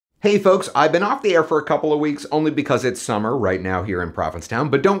Hey folks, I've been off the air for a couple of weeks only because it's summer right now here in Provincetown,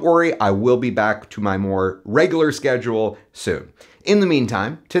 but don't worry, I will be back to my more regular schedule soon. In the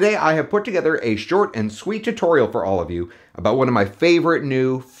meantime, today I have put together a short and sweet tutorial for all of you about one of my favorite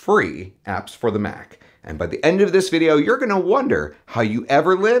new free apps for the Mac. And by the end of this video, you're going to wonder how you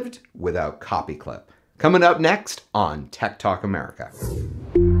ever lived without CopyClip. Coming up next on Tech Talk America.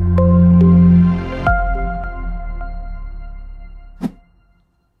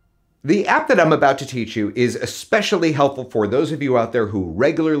 The app that I'm about to teach you is especially helpful for those of you out there who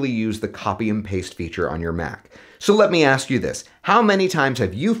regularly use the copy and paste feature on your Mac. So let me ask you this. How many times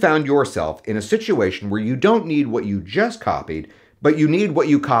have you found yourself in a situation where you don't need what you just copied, but you need what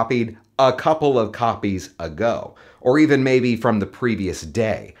you copied a couple of copies ago, or even maybe from the previous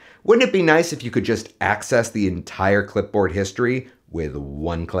day? Wouldn't it be nice if you could just access the entire clipboard history with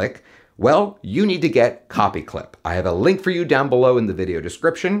one click? Well, you need to get CopyClip. I have a link for you down below in the video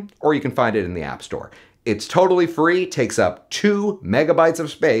description, or you can find it in the App Store. It's totally free, takes up 2 megabytes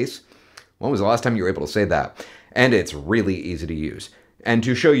of space. When was the last time you were able to say that? And it's really easy to use. And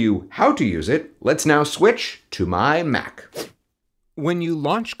to show you how to use it, let's now switch to my Mac. When you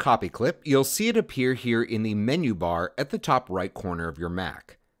launch CopyClip, you'll see it appear here in the menu bar at the top right corner of your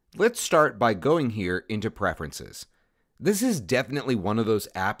Mac. Let's start by going here into Preferences. This is definitely one of those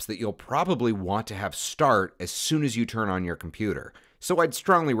apps that you'll probably want to have start as soon as you turn on your computer, so I'd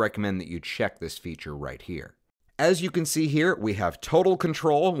strongly recommend that you check this feature right here. As you can see here, we have total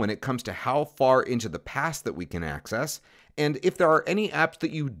control when it comes to how far into the past that we can access, and if there are any apps that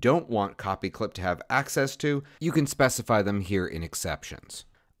you don't want CopyClip to have access to, you can specify them here in exceptions.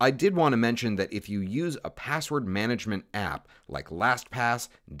 I did want to mention that if you use a password management app like LastPass,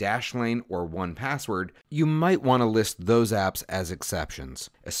 Dashlane, or 1Password, you might want to list those apps as exceptions,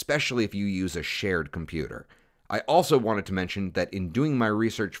 especially if you use a shared computer. I also wanted to mention that in doing my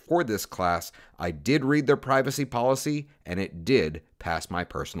research for this class, I did read their privacy policy, and it did pass my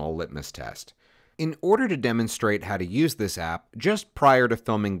personal litmus test. In order to demonstrate how to use this app, just prior to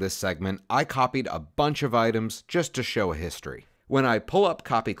filming this segment, I copied a bunch of items just to show a history. When I pull up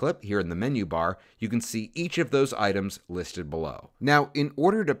CopyClip here in the menu bar, you can see each of those items listed below. Now, in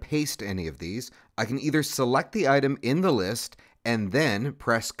order to paste any of these, I can either select the item in the list and then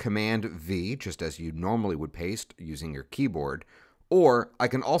press Command V, just as you normally would paste using your keyboard, or I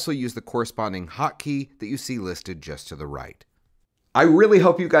can also use the corresponding hotkey that you see listed just to the right. I really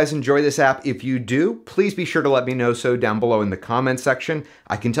hope you guys enjoy this app. If you do, please be sure to let me know so down below in the comments section.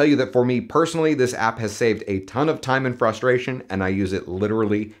 I can tell you that for me personally, this app has saved a ton of time and frustration, and I use it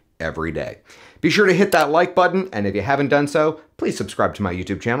literally every day. Be sure to hit that like button, and if you haven't done so, please subscribe to my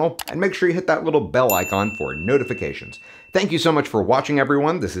YouTube channel, and make sure you hit that little bell icon for notifications. Thank you so much for watching,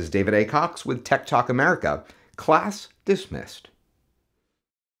 everyone. This is David A. Cox with Tech Talk America. Class dismissed.